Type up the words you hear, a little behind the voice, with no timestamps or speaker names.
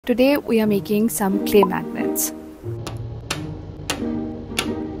Today we are making some clay magnets.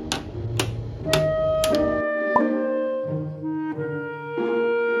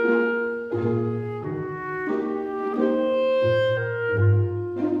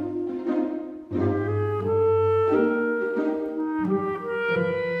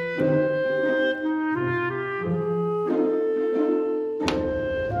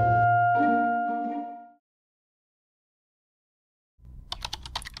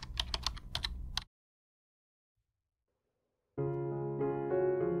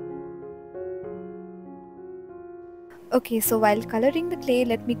 Okay, so while coloring the clay,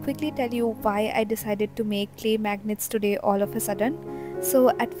 let me quickly tell you why I decided to make clay magnets today all of a sudden. So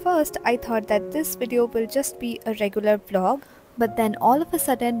at first I thought that this video will just be a regular vlog, but then all of a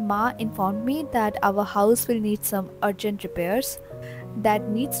sudden Ma informed me that our house will need some urgent repairs that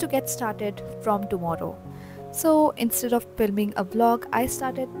needs to get started from tomorrow. So instead of filming a vlog, I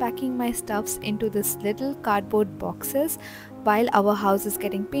started packing my stuffs into this little cardboard boxes while our house is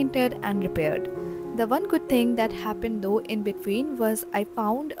getting painted and repaired. The one good thing that happened though in between was I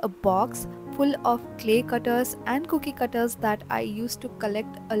found a box full of clay cutters and cookie cutters that I used to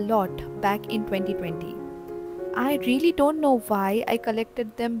collect a lot back in 2020. I really don't know why I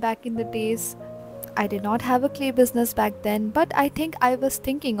collected them back in the days. I did not have a clay business back then, but I think I was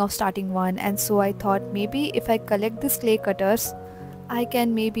thinking of starting one, and so I thought maybe if I collect these clay cutters, I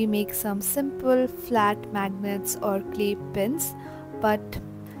can maybe make some simple flat magnets or clay pins. But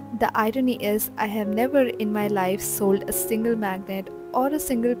the irony is I have never in my life sold a single magnet or a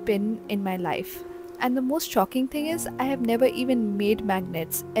single pin in my life. And the most shocking thing is I have never even made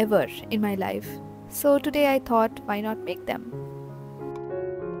magnets ever in my life. So today I thought, why not make them?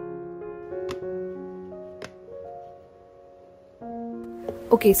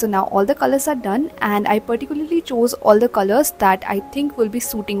 Okay, so now all the colors are done, and I particularly chose all the colors that I think will be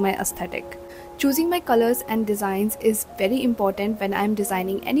suiting my aesthetic. Choosing my colors and designs is very important when I am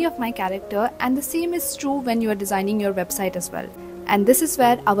designing any of my character, and the same is true when you are designing your website as well. And this is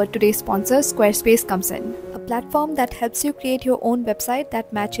where our today's sponsor Squarespace comes in. A platform that helps you create your own website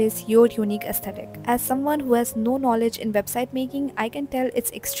that matches your unique aesthetic. As someone who has no knowledge in website making, I can tell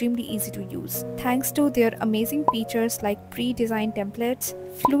it's extremely easy to use. Thanks to their amazing features like pre-designed templates,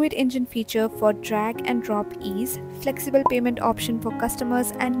 fluid engine feature for drag and drop ease, flexible payment option for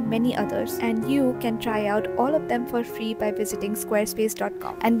customers, and many others. And you can try out all of them for free by visiting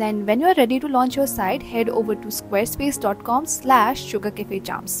squarespace.com. And then when you are ready to launch your site, head over to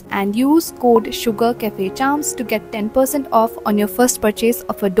squarespace.com/sugarcafecharms and use code sugarcafecharms to get 10% off on your first purchase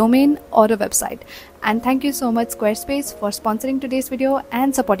of a domain or a website. And thank you so much Squarespace for sponsoring today's video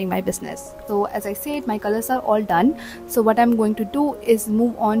and supporting my business. So as I said, my colors are all done. So what I'm going to do is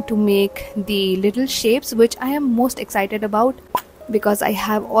move on to make the little shapes which I am most excited about, because I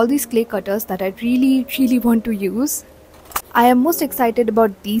have all these clay cutters that I really want to use. I am most excited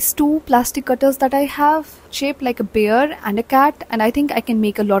about these two plastic cutters that I have, shaped like a bear and a cat, and I think I can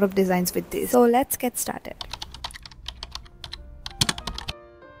make a lot of designs with this. So let's get started.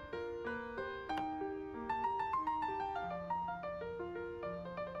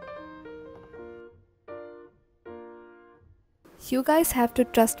 You guys have to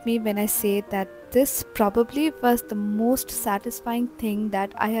trust me when I say that this probably was the most satisfying thing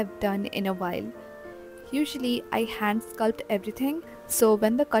that I have done in a while. Usually I hand sculpt everything, so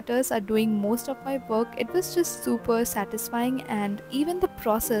when the cutters are doing most of my work, it was just super satisfying, and even the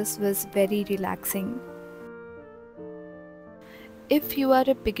process was very relaxing. If you are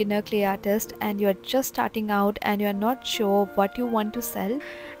a beginner clay artist and you are just starting out and you are not sure what you want to sell,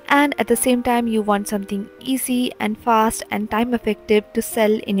 and at the same time you want something easy and fast and time effective to sell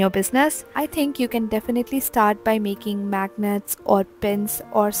in your business, I think you can definitely start by making magnets or pins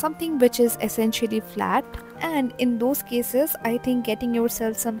or something which is essentially flat. And in those cases, I think getting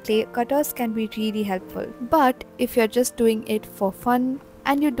yourself some clay cutters can be really helpful. But if you're just doing it for fun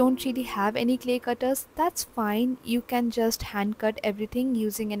and you don't really have any clay cutters, that's fine. You can just hand cut everything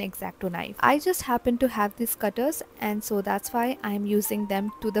using an X-Acto knife. I just happen to have these cutters, and so that's why I'm using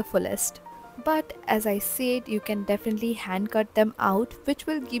them to the fullest. But as I said, you can definitely hand cut them out, which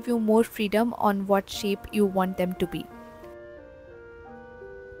will give you more freedom on what shape you want them to be.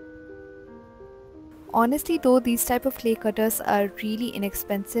 Honestly though, these type of clay cutters are really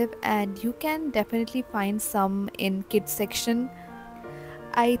inexpensive, and you can definitely find some in kids section.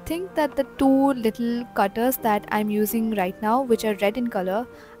 I think that the two little cutters that I'm using right now, which are red in color,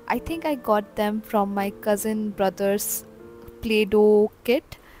 I think I got them from my cousin brother's Play-Doh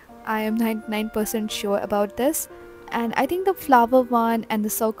kit. I am 99% sure about this. And I think the flower one and the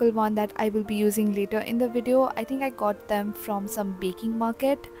circle one that I will be using later in the video, I think I got them from some baking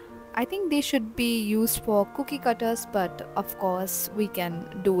market. I think they should be used for cookie cutters, but of course we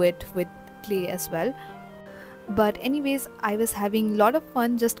can do it with clay as well. But anyways, I was having a lot of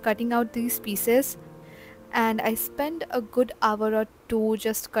fun just cutting out these pieces, and I spent a good hour or two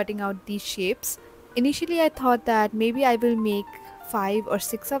just cutting out these shapes. Initially I thought that maybe I will make 5 or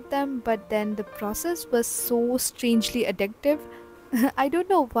 6 of them, but then the process was so strangely addictive. I don't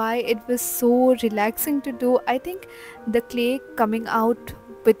know why it was so relaxing to do. I think the clay coming out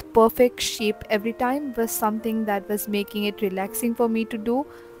with perfect shape every time was something that was making it relaxing for me to do.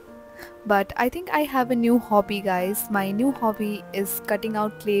 But I think I have a new hobby, guys. My new hobby is cutting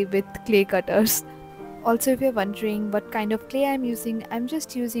out clay with clay cutters. Also, if you're wondering what kind of clay I'm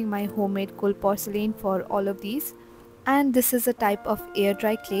just using my homemade cool porcelain for all of these. And this is a type of air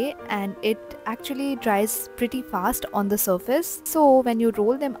dry clay, and it actually dries pretty fast on the surface. So when you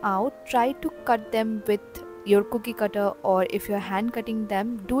roll them out, try to cut them with your cookie cutter, or if you're hand cutting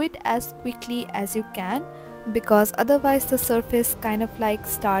them, do it as quickly as you can, because otherwise the surface kind of like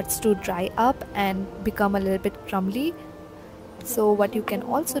starts to dry up and become a little bit crumbly. So what you can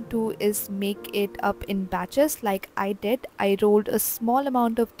also do is make it up in batches like I did. I rolled a small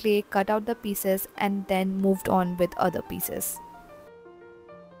amount of clay, cut out the pieces, and then moved on with other pieces.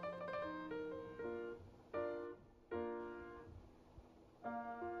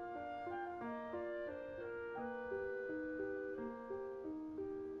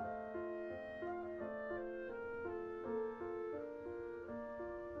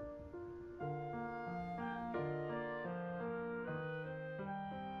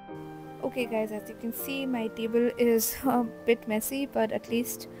 Okay guys, as you can see, my table is a bit messy, but at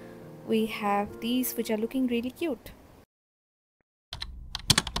least we have these which are looking really cute.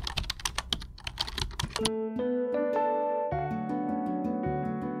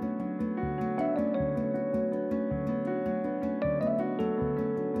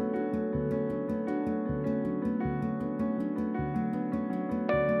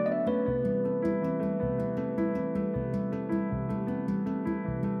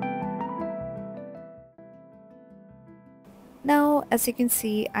 Now, as you can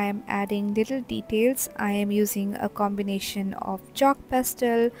see, I am adding little details. I am using a combination of chalk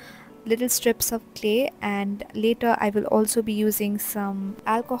pastel, little strips of clay, and later I will also be using some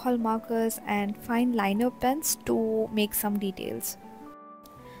alcohol markers and fine liner pens to make some details.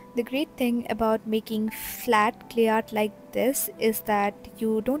 The great thing about making flat clay art like this is that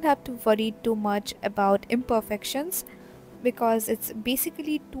you don't have to worry too much about imperfections, because it's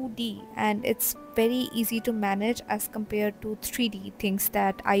basically 2D and it's very easy to manage as compared to 3D things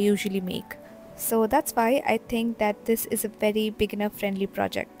that I usually make. So that's why I think that this is a very beginner friendly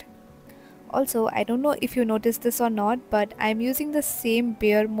project. Also, I don't know if you noticed this or not, but I'm using the same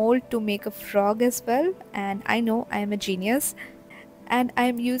bear mold to make a frog as well, and I know I am a genius. And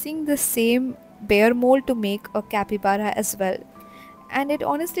I'm using the same bear mold to make a capybara as well, and it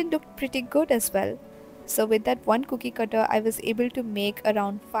honestly looked pretty good as well. So with that one cookie cutter, I was able to make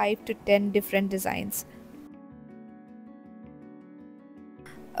around 5 to 10 different designs.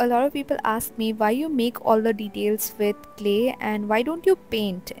 A lot of people ask me why you make all the details with clay and why don't you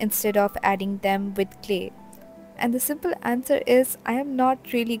paint instead of adding them with clay. And the simple answer is I am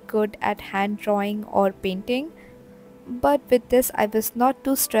not really good at hand drawing or painting. But with this I was not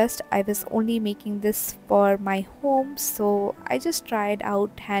too stressed. I was only making this for my home, so I just tried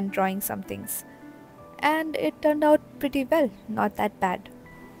out hand drawing some things. And it turned out pretty well, not that bad.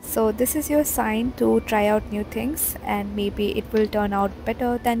 So this is your sign to try out new things, and maybe it will turn out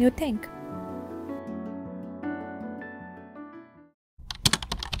better than you think.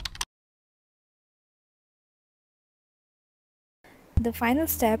 The final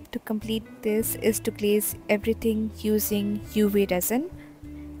step to complete this is to glaze everything using UV resin.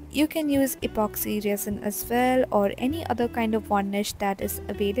 You can use epoxy resin as well, or any other kind of varnish that is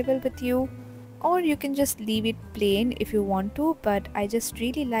available with you. Or you can just leave it plain if you want to, but I just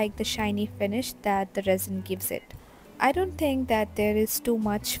really like the shiny finish that the resin gives it. I don't think that there is too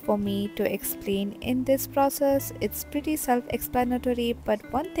much for me to explain in this process. It's pretty self-explanatory,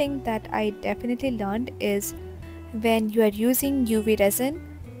 but one thing that I definitely learned is when you are using UV resin,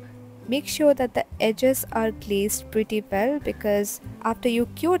 make sure that the edges are glazed pretty well, because after you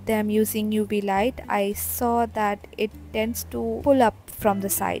cure them using UV light, I saw that it tends to pull up from the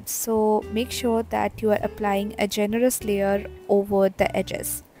sides. So make sure that you are applying a generous layer over the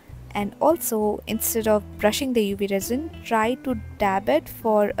edges. And also, instead of brushing the UV resin, try to dab it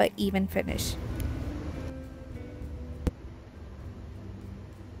for an even finish.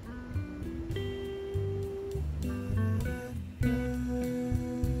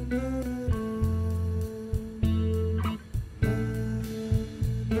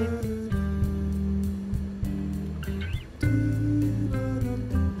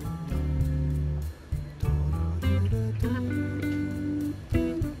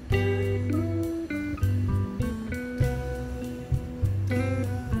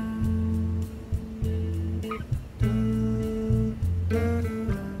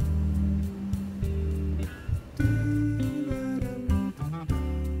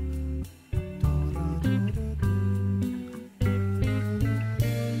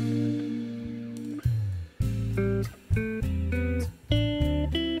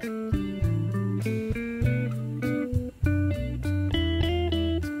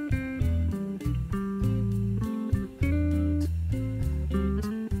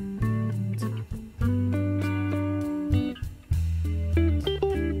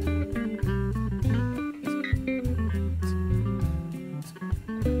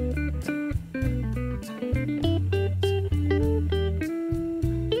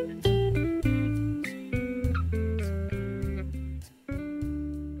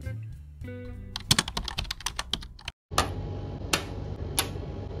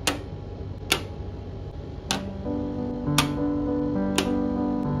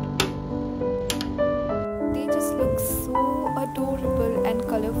 They just look so adorable and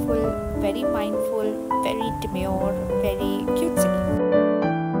colorful, very mindful, very demure, very cutesy.